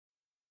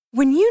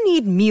When you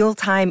need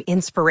mealtime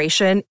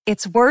inspiration,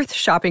 it's worth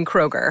shopping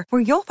Kroger,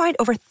 where you'll find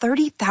over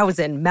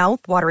 30,000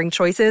 mouth-watering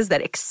choices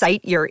that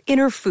excite your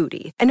inner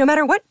foodie. And no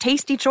matter what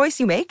tasty choice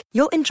you make,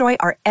 you'll enjoy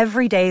our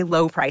everyday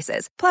low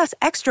prices, plus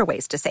extra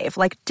ways to save,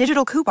 like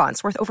digital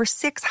coupons worth over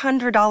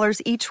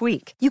 $600 each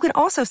week. You can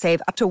also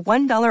save up to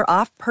 $1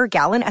 off per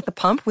gallon at the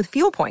pump with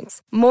fuel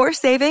points. More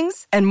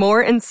savings and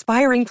more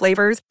inspiring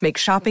flavors make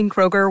shopping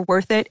Kroger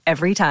worth it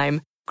every time.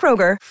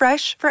 Kroger,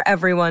 fresh for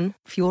everyone.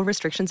 Fuel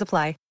restrictions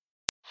apply.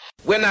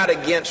 We're not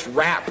against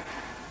rap.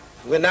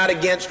 We're not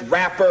against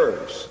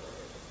rappers.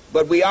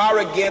 But we are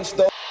against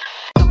those.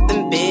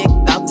 Something big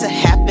about to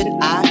happen.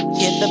 I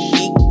hear the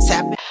beat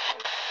tapping.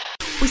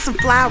 We some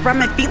fly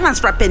rhyming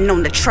felines rapping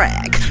on the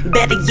track.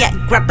 Better yet,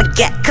 grab a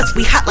gat, cause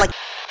we hot like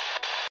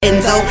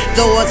Enzo.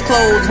 Doors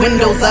closed,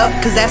 windows up,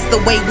 cause that's the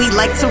way we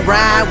like to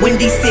ride.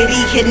 Windy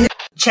City hitting.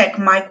 Check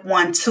mic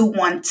 1 2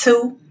 1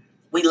 2.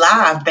 We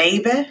live,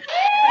 baby.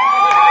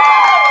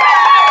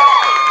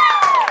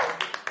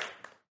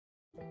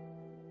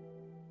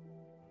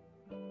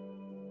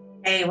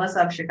 Hey, what's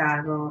up,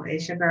 Chicago?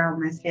 It's your girl,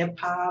 Miss Hip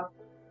Hop,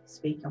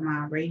 Speak on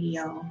My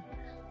Radio.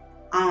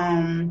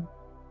 I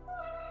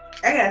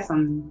got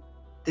some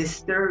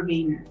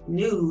disturbing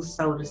news,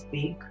 so to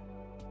speak.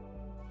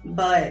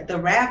 But the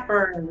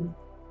rapper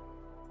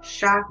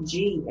Shock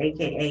G,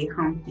 aka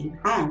Humpty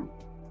Hump,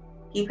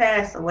 he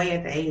passed away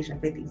at the age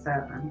of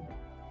 57.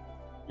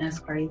 That's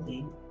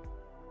crazy.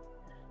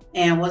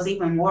 And what's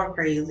even more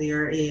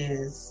crazier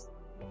is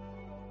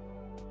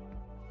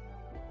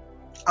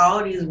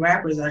all these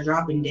rappers are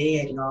dropping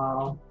dead,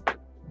 y'all.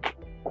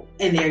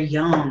 And they're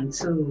young,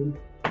 too.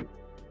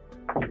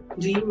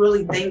 Do you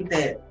really think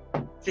that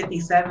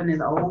 57 is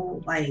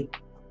old? Like,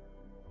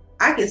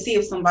 I could see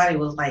if somebody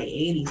was like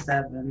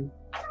 87.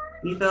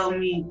 You feel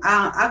me?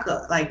 I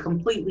could like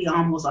completely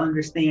almost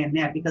understand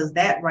that, because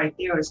that right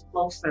there is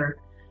closer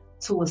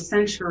to a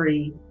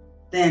century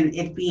than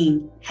it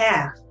being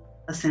half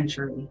a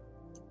century.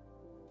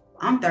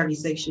 I'm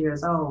 36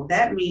 years old.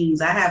 That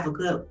means I have a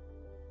good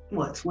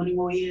 20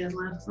 more years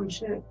left, some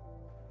shit?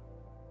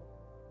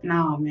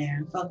 No,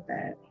 man, fuck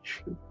that.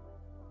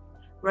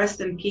 Rest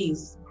in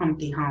peace,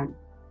 Humpty Hump.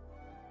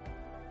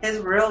 His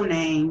real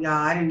name,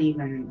 y'all,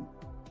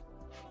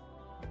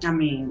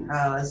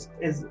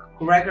 is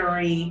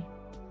Gregory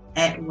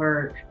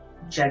Edward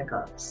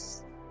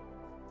Jacobs.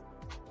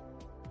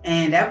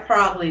 And that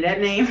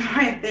name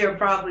right there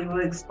probably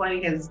will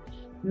explain his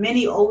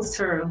many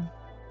alter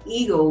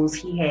egos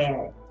he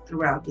had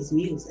throughout his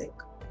music.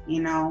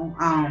 You know,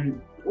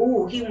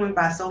 he went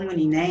by so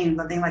many names.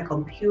 I think like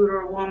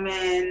Computer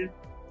Woman,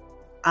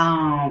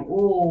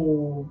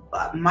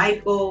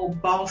 Michael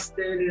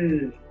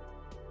Boston.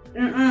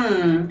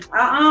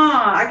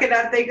 I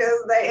cannot think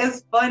of that.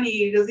 It's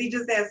funny because he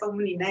just had so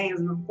many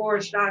names. And of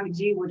course, Shock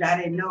G, which I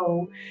didn't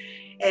know,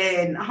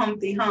 and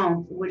Humpty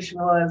Hump, which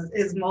was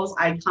his most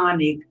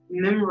iconic,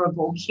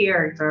 memorable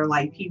character,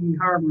 like Pee Wee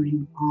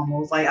Herman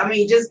almost. Like, I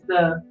mean, just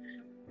the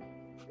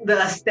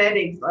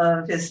aesthetics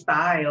of his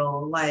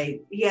style.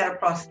 Like, he had a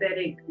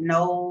prosthetic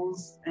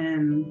nose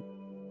and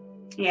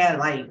he had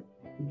like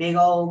big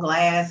old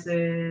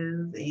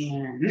glasses,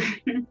 and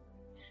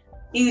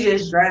he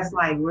just dressed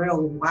like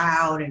real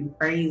wild and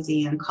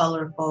crazy and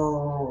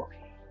colorful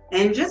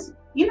and just,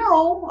 you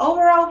know,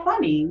 overall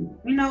funny.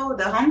 You know,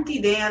 the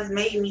Humpty dance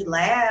made me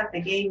laugh.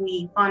 It gave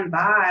me fun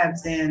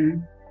vibes,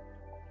 and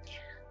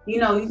you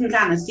know, you can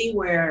kind of see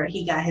where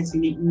he got his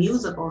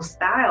musical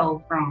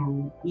style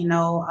from. You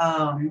know,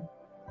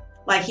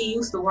 like he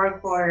used to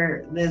work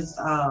for this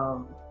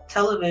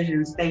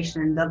television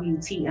station,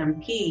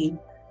 WTMP,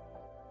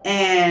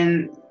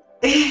 and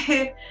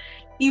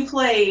he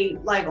played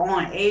like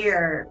on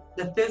air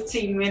the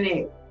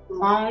 15-minute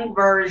long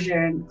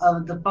version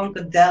of the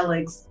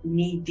Funkadelics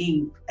Knee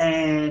Deep,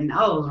 and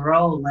I was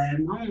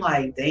rolling. I'm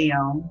like,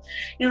 damn.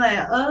 You're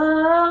like,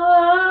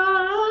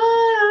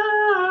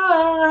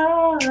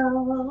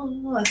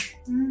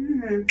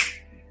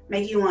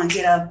 make you want to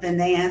get up and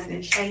dance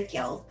and shake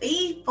your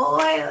feet, boy.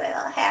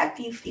 Little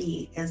happy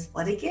feet is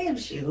what it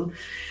gives you.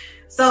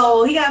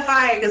 So he got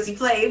fired because he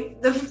played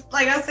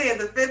like I said,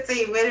 the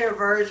 15-minute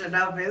version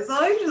of it.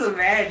 So you just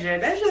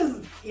imagine. That's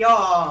just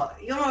y'all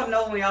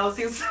know when y'all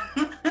see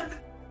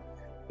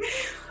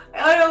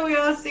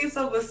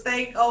some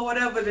mistake or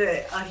whatever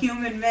that a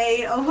human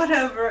made or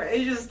whatever,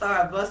 it just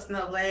started busting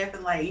up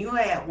laughing. Like, you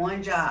had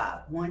one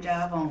job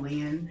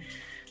only, and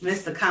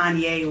Mr.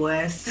 Kanye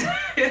West.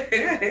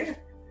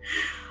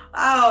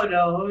 I don't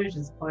know. It was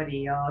just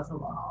funny, y'all. So,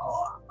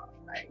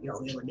 like, you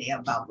don't give a damn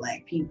about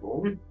black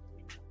people.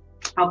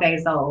 Okay,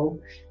 so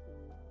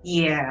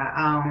yeah,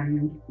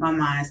 my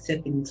mind's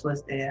tipping and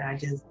twisted. I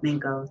just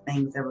think of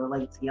things that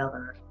relate to the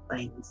other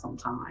things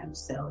sometimes.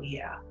 So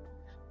yeah,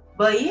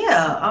 but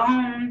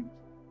yeah,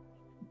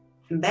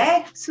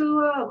 back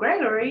to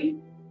Gregory.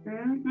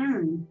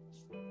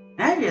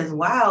 That is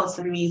wild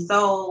to me.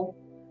 So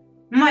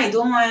I'm like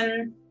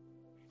doing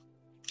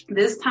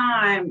this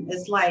time.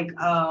 It's like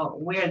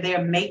where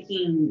they're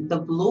making the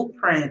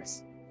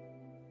blueprints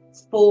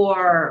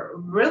for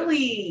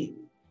really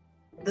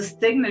the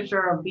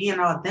signature of being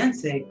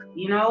authentic,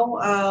 you know?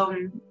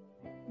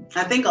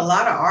 I think a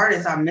lot of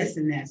artists are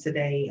missing that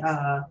today.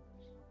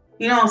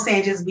 You know what I'm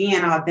saying? Just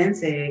being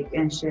authentic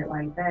and shit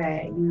like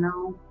that, you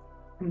know?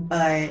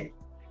 But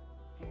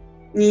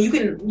you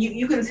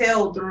can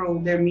tell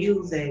through their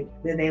music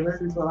that they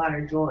listen to a lot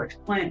of George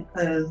Clinton,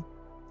 because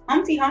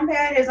Humpty Hump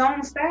had his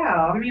own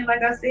style. I mean,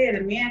 like I said,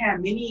 the man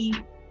had many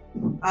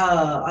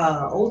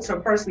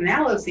ultra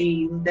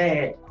personalities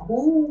that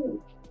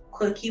who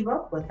could keep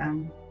up with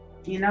him,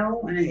 you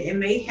know? And it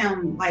made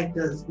him like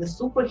the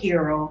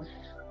superhero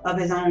of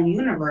his own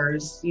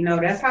universe. You know,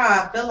 that's how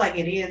I feel like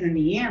it is in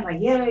the end. Like,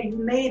 yeah, you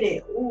made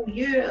it. Oh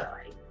yeah.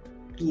 Like,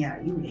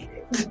 yeah, you made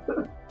it.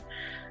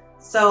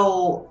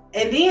 So,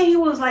 and then he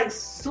was like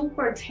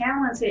super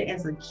talented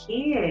as a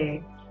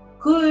kid.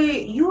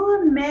 Could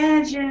you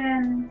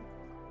imagine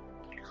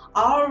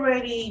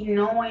already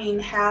knowing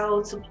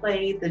how to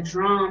play the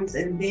drums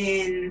and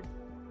then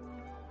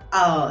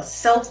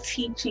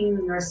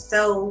self-teaching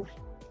yourself?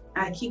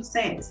 I keep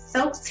saying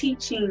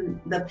self-teaching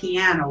the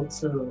piano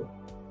to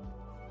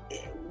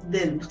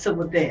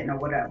within or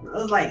whatever.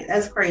 It was like,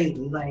 that's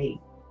crazy. Like,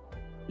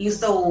 you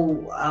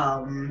so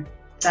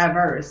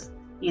diverse,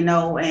 you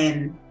know,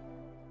 and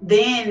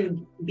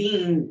then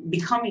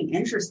becoming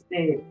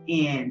interested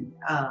in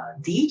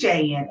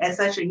DJing at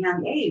such a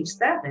young age,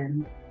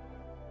 7.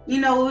 You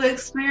know,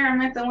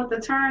 experimenting with the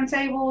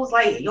turntables.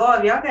 Like, if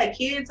y'all got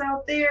kids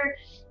out there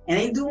and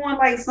they doing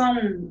like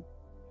some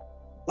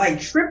like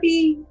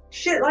trippy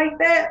shit like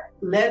that,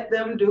 let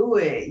them do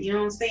it. You know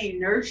what I'm saying?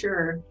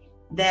 Nurture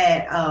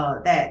that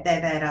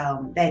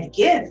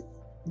gift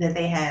that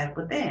they have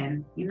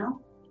within, you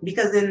know?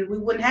 Because then we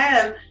wouldn't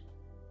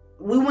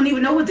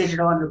even know what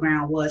Digital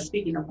Underground was,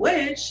 speaking of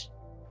which.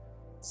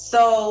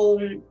 So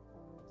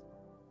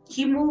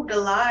he moved a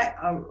lot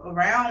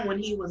around when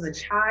he was a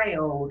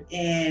child.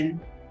 And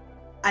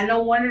I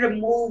know one of the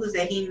moves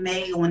that he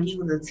made when he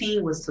was a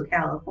teen was to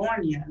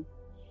California.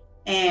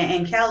 And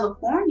in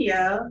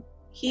California,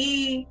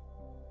 he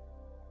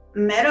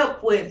met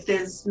up with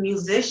this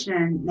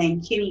musician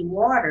named Kenny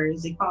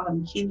Waters. They call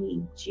him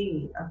Kenny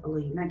G, I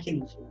believe. Not Kenny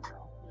G,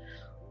 no.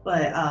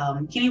 But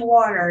Kenny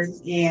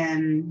Waters,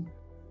 and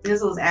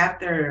this was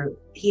after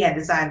he had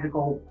decided to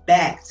go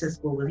back to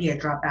school, because he had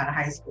dropped out of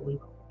high school. He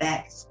went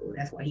back to school.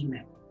 That's where he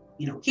met,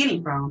 you know,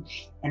 Kenny from.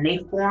 And they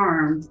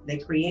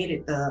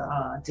created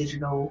the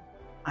Digital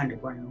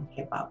Underground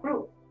hip hop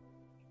group.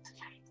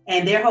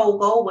 And their whole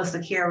goal was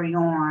to carry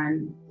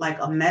on like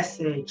a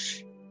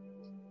message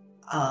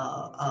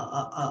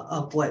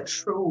of what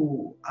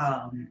true,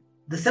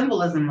 the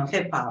symbolism of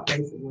hip hop,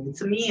 basically.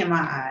 To me, in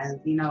my eyes,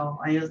 you know,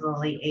 it was the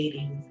late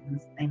 80s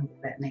and things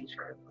of that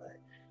nature. But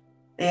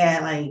they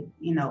had like,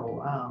 you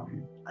know,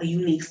 a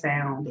unique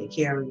sound that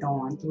carried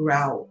on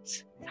throughout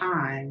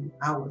time,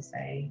 I would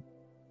say.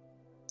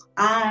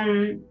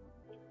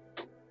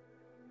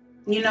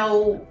 You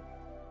know,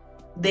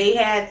 they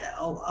had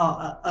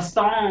a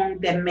song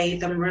that made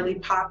them really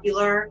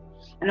popular.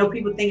 I know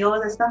people think, oh,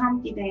 that's the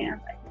Humpty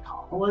Dance. Like,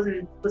 no, it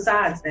wasn't.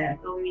 Besides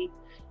that, feel me?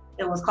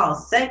 It was called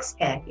Sex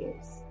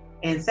Packets.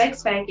 And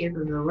Sex Packets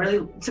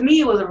was to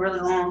me, it was a really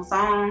long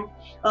song.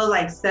 It was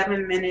like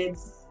 7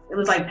 minutes. It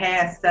was like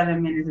past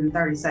 7 minutes and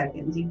 30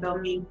 seconds. You feel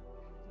me?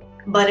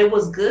 But it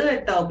was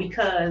good though,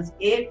 because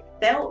it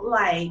felt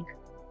like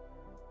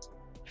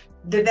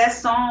that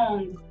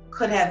song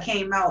could have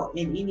came out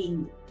in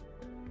any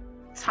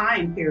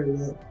time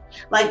period.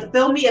 Like,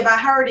 feel me, if I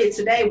heard it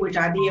today, which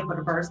I did for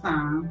the first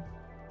time,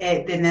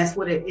 then that's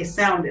what it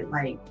sounded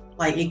like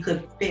it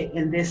could fit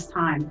in this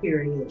time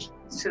period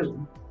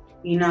too,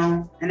 you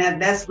know? And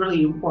that's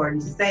really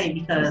important to say,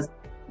 because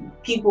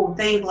people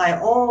think like,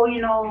 oh, you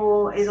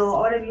know, is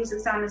all the music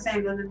sound the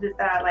same?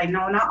 Like,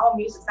 no, not all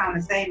music sound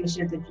the same. It's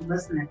just that you're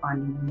listening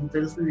funny,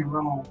 you're listening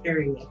wrong,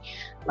 period.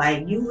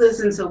 Like, you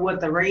listen to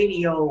what the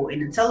radio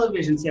and the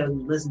television tell you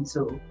to listen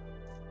to,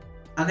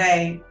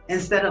 okay?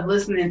 Instead of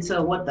listening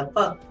to what the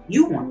fuck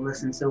you want to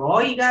listen to.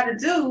 All you got to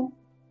do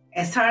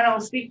is turn on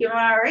Speaking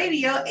My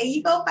Radio and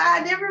you go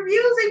find different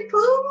music,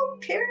 poo,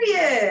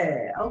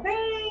 period.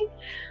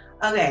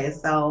 Okay,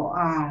 so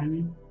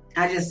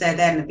I just said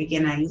that in the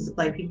beginning. I used to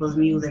play people's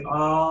music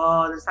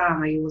all the time,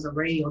 like it was a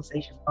radio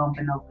station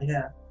bumping over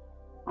here.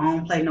 I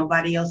don't play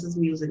nobody else's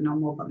music no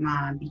more but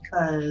mine,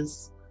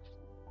 because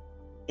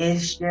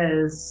it's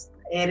just,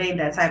 it ain't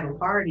that type of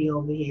party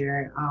over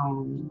here.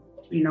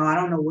 You know, I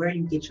don't know where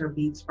you get your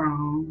beats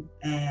from,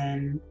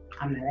 and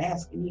I'm not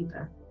asking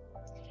either.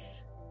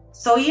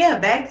 So yeah,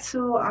 back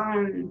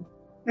to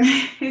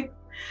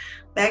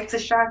back to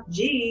Shock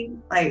G.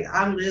 Like,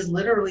 I'm just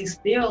literally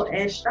still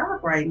at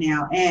Shock right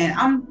now. And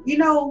I'm, you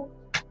know,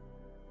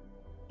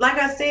 like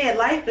I said,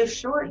 life is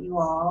short, you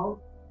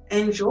all.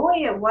 Enjoy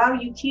it while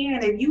you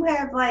can. If you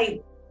have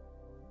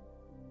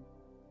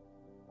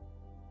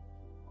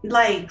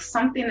like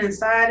something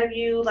inside of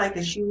you, like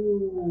that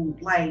you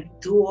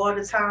like do all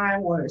the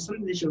time, or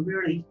something that you're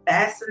really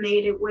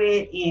fascinated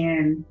with,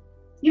 and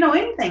you know,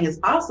 anything is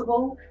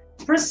possible,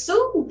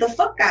 pursue the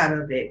fuck out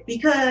of it,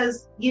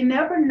 because you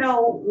never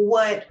know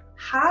what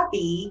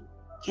hobby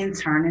can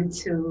turn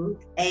into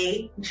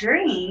a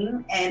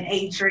dream, and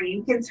a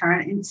dream can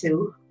turn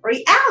into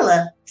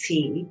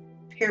reality,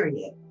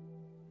 period.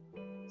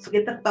 So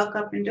get the fuck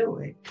up and do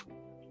it.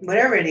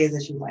 Whatever it is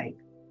that you like.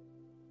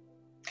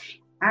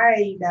 All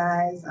right, you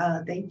guys.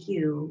 Thank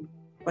you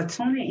for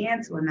tuning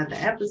in to another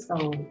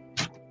episode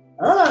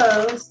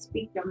of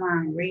Speak Your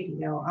Mind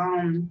Radio.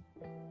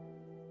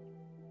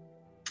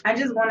 I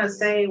just want to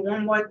say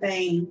one more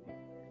thing.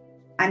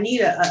 I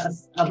need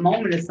a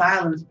moment of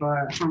silence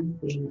for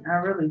Humphrey. I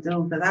really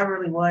do, because I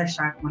really was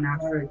shocked when I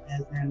heard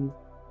this, and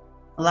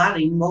a lot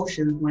of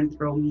emotions went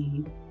through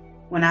me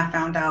when I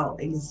found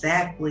out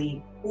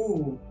exactly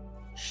who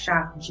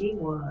Shock G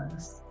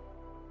was.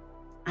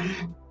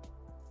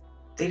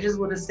 They just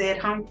would have said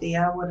Humphrey,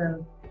 I would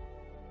have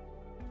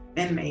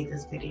been made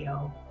this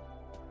video.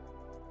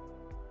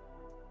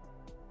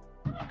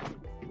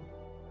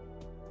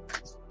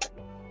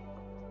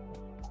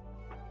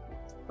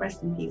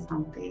 Rest in peace,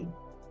 Humphrey.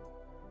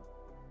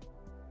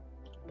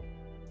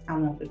 I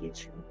won't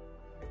forget you.